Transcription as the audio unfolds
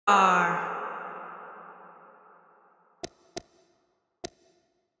superstar.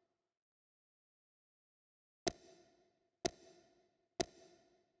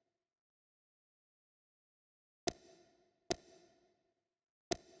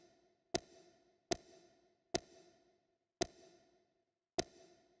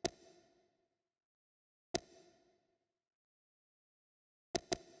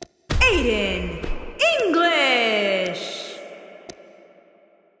 Aiden English.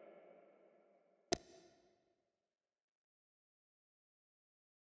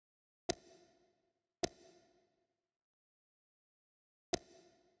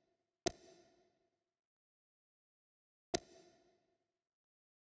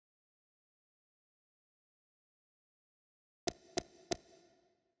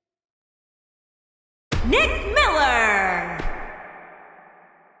 Nick Miller.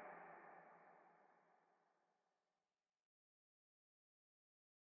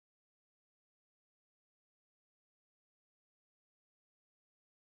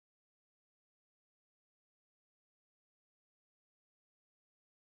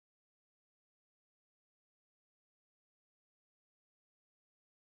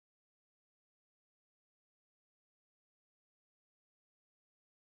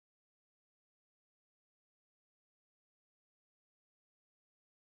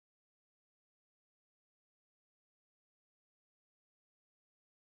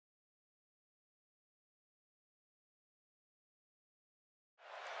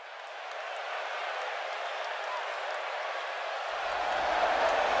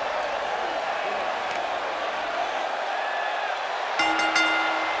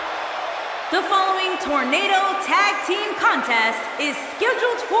 The following Tornado Tag Team Contest is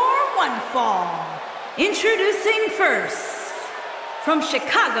scheduled for one fall. Introducing first, from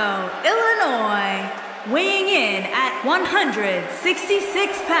Chicago, Illinois, weighing in at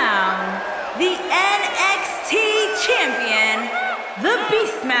 166 pounds, the NXT Champion, the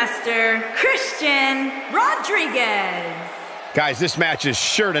Beastmaster, Christian Rodriguez. Guys, this match is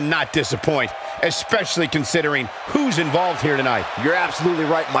sure to not disappoint, especially considering who's involved here tonight. You're absolutely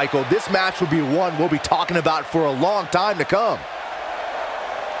right, Michael. This match will be one we'll be talking about for a long time to come.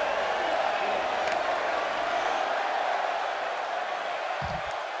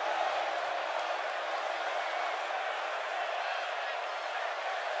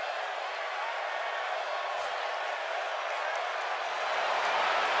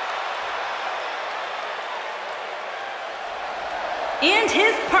 And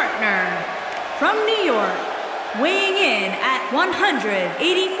his partner, from New York, weighing in at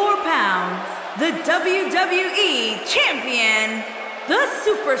 184 pounds, the WWE Champion, the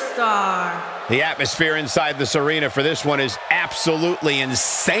Superstar. The atmosphere inside this arena for this one is absolutely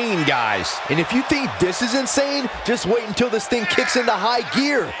insane, guys. And if you think this is insane, just wait until this thing kicks into high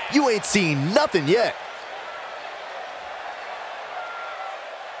gear. You ain't seen nothing yet.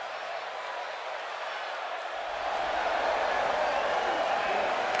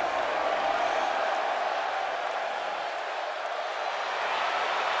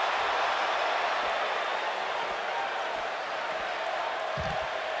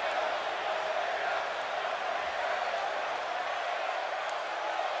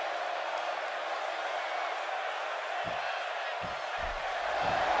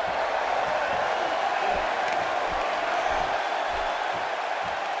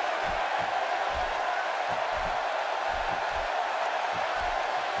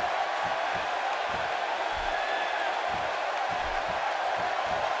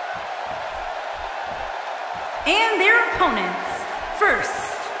 And their opponents, first,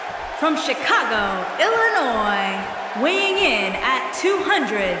 from Chicago, Illinois, weighing in at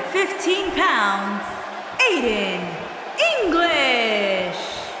 215 pounds, Aiden English.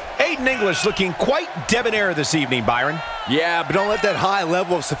 Aiden English looking quite debonair this evening, Byron. Yeah, but don't let that high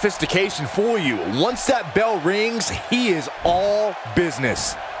level of sophistication fool you. Once that bell rings, he is all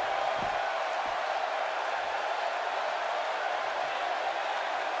business.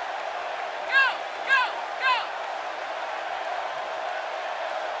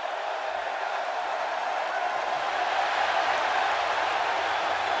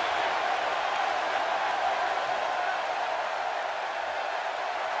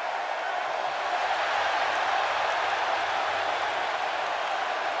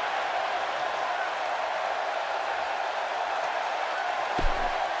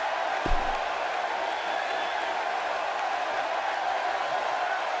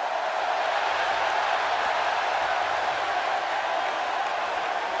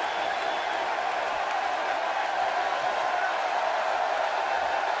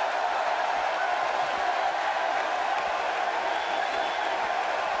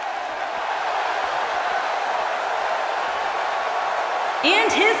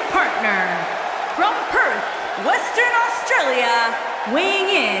 And his partner, from Perth, Western Australia, weighing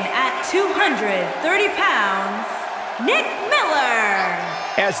in at 230 pounds, Nick Miller.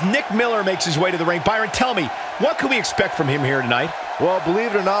 As Nick Miller makes his way to the ring, Byron, tell me, what can we expect from him here tonight? Well,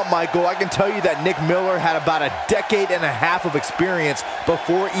 believe it or not, Michael, I can tell you that Nick Miller had about a decade and a half of experience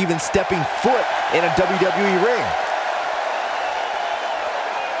before even stepping foot in a WWE ring.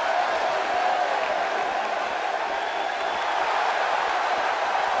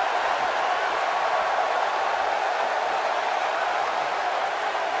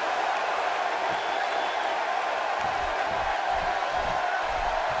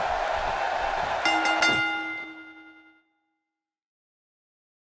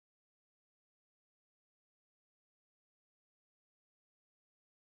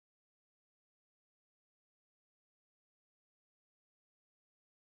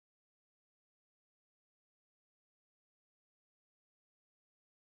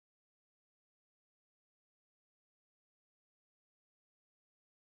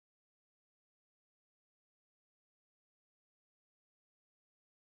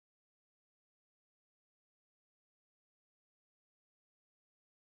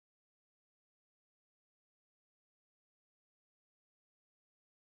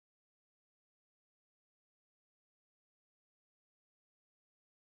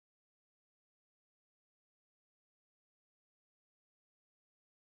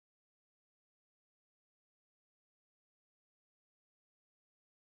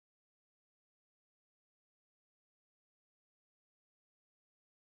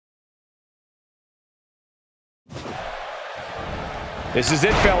 This is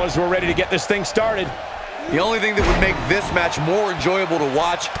it, fellas. We're ready to get this thing started. The only thing that would make this match more enjoyable to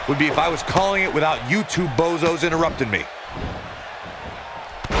watch would be if I was calling it without you two bozos interrupting me.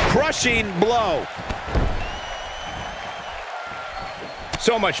 Crushing blow.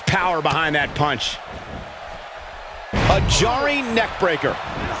 So much power behind that punch. A jarring neck breaker.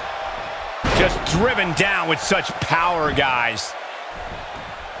 Just driven down with such power, guys.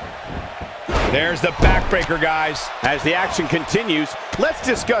 There's the backbreaker, guys. As the action continues, let's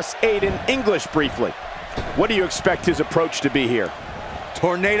discuss Aiden English briefly. What do you expect his approach to be here?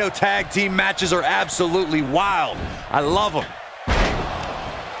 Tornado tag team matches are absolutely wild. I love them.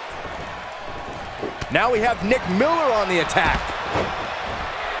 Now we have Nick Miller on the attack.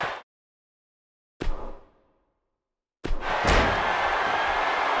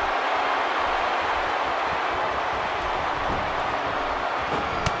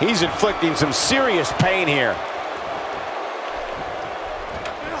 He's inflicting some serious pain here.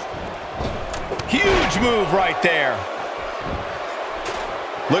 Huge move right there.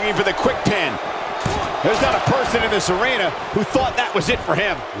 Looking for the quick pin. There's not a person in this arena who thought that was it for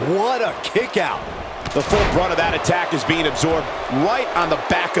him. What a kick out. The full brunt of that attack is being absorbed right on the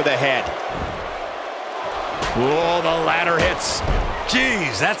back of the head. Oh, the ladder hits.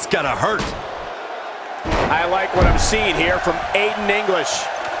 Jeez, that's gotta hurt. I like what I'm seeing here from Aiden English.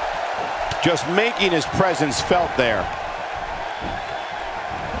 Just making his presence felt there.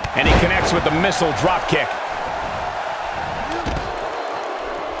 And he connects with the missile drop kick.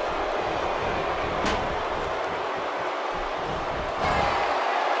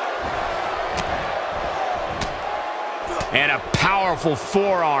 And a powerful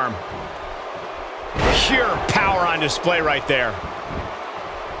forearm. Pure power on display right there.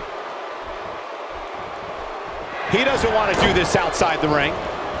 He doesn't want to do this outside the ring.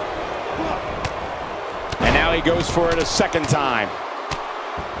 And now he goes for it a second time.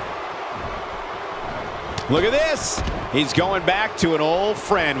 Look at this. He's going back to an old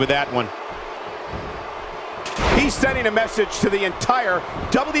friend with that one. He's sending a message to the entire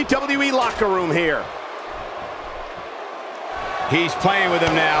WWE locker room here. He's playing with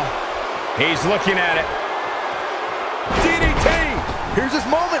him now. He's looking at it. DDT! Here's his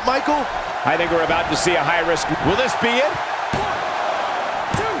moment, Michael. I think we're about to see a high risk. Will this be it?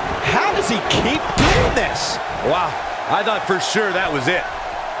 How does he keep doing this? Wow, I thought for sure that was it.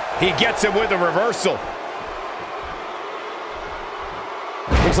 He gets him with a reversal.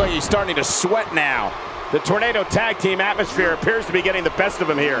 Looks like he's starting to sweat now. The Tornado Tag Team atmosphere appears to be getting the best of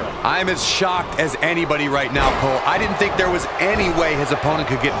him here. I'm as shocked as anybody right now, Cole. I didn't think there was any way his opponent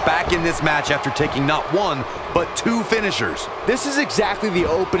could get back in this match after taking not one, but two finishers. This is exactly the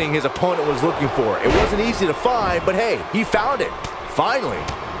opening his opponent was looking for. It wasn't easy to find, but hey, he found it. Finally.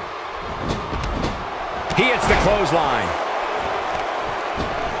 He hits the clothesline.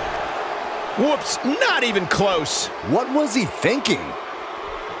 Whoops, not even close. What was he thinking?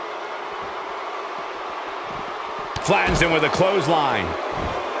 Flattens him with a clothesline.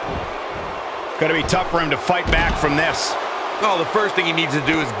 Gonna be tough for him to fight back from this. Oh, the first thing he needs to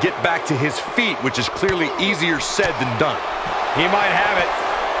do is get back to his feet, which is clearly easier said than done. He might have it.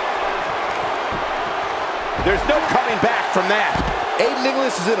 There's no coming back from that. Aiden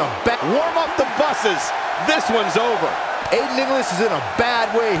English is in a bad... Warm up the buses. This one's over. Aiden English is in a bad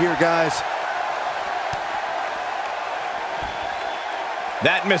way here, guys.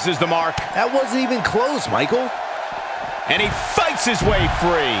 That misses the mark. That wasn't even close, Michael. And he fights his way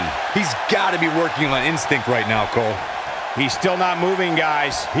free. He's got to be working on instinct right now, Cole. He's still not moving,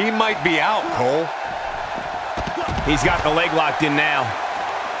 guys. He might be out, Cole. He's got the leg locked in now.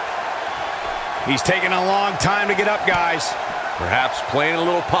 He's taking a long time to get up, guys. Perhaps playing a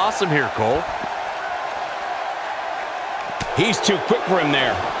little possum here, Cole. He's too quick for him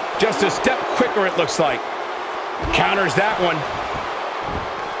there. Just a step quicker, it looks like. Counters that one.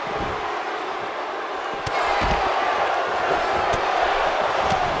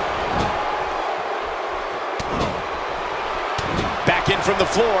 Back in from the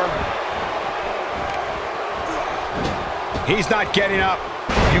floor. He's not getting up.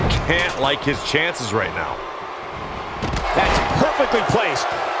 You can't like his chances right now. That's perfectly placed.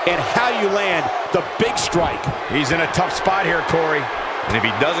 And how you land the big strike. He's in a tough spot here, Corey. And if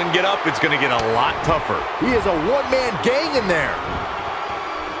he doesn't get up, it's going to get a lot tougher. He is a one-man gang in there.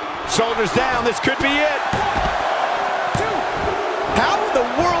 Shoulders down. This could be it. How in the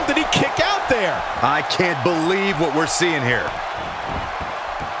world did he kick out there? I can't believe what we're seeing here.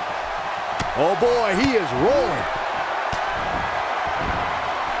 Oh, boy, he is rolling.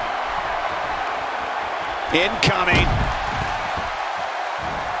 Incoming.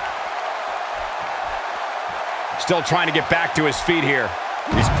 Still trying to get back to his feet here.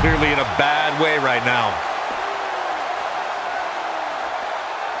 He's clearly in a bad way right now.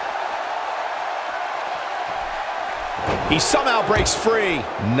 He somehow breaks free.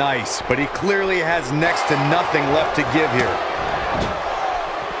 Nice, but he clearly has next to nothing left to give here.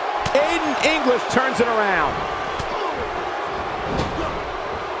 Aiden English turns it around.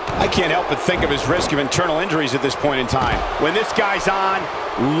 I can't help but think of his risk of internal injuries at this point in time. When this guy's on,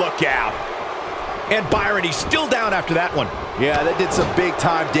 look out. And Byron, he's still down after that one. Yeah, that did some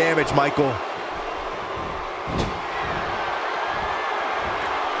big-time damage, Michael.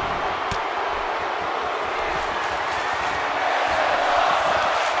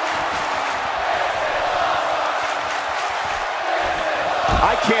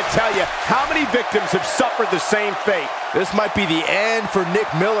 I can't tell you how many victims have suffered the same fate. This might be the end for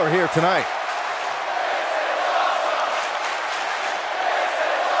Nick Miller here tonight.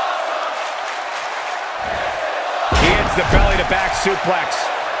 The belly-to-back suplex.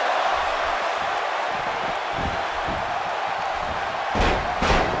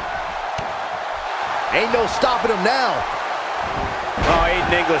 Ain't no stopping him now. Oh,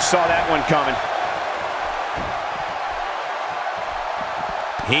 Aiden English saw that one coming.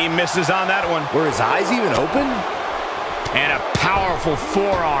 He misses on that one. Were his eyes even open? And a powerful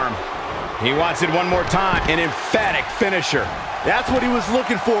forearm. He wants it one more time. An emphatic finisher. That's what he was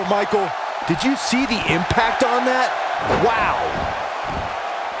looking for, Michael. Did you see the impact on that? Wow.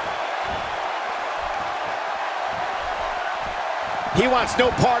 He wants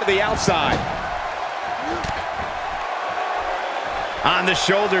no part of the outside. On the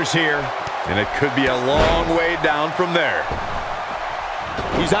shoulders here. And it could be a long way down from there.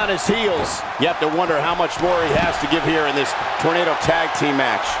 He's on his heels. You have to wonder how much more he has to give here in this Tornado Tag Team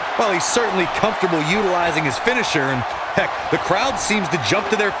match. Well, he's certainly comfortable utilizing his finisher, and heck, the crowd seems to jump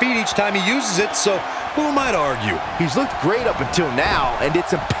to their feet each time he uses it, so who might argue? He's looked great up until now, and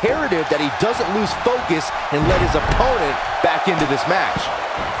it's imperative that he doesn't lose focus and let his opponent back into this match.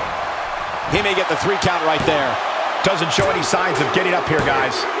 He may get the 3 count right there. Doesn't show any signs of getting up here,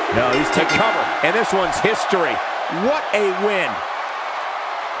 guys. No, he's taking cover, and this one's history. What a win.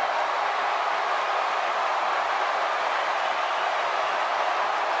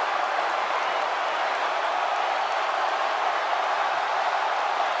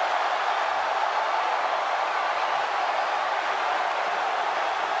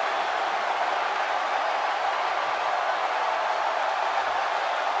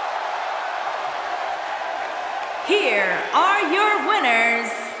 Here are your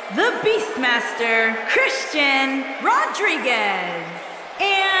winners, the Beastmaster, Christian Rodriguez,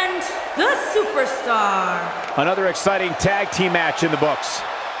 and the Superstar. Another exciting tag team match in the books.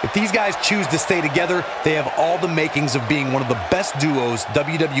 If these guys choose to stay together, they have all the makings of being one of the best duos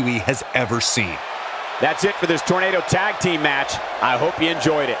WWE has ever seen. That's it for this Tornado Tag Team match. I hope you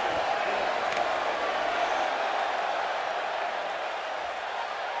enjoyed it.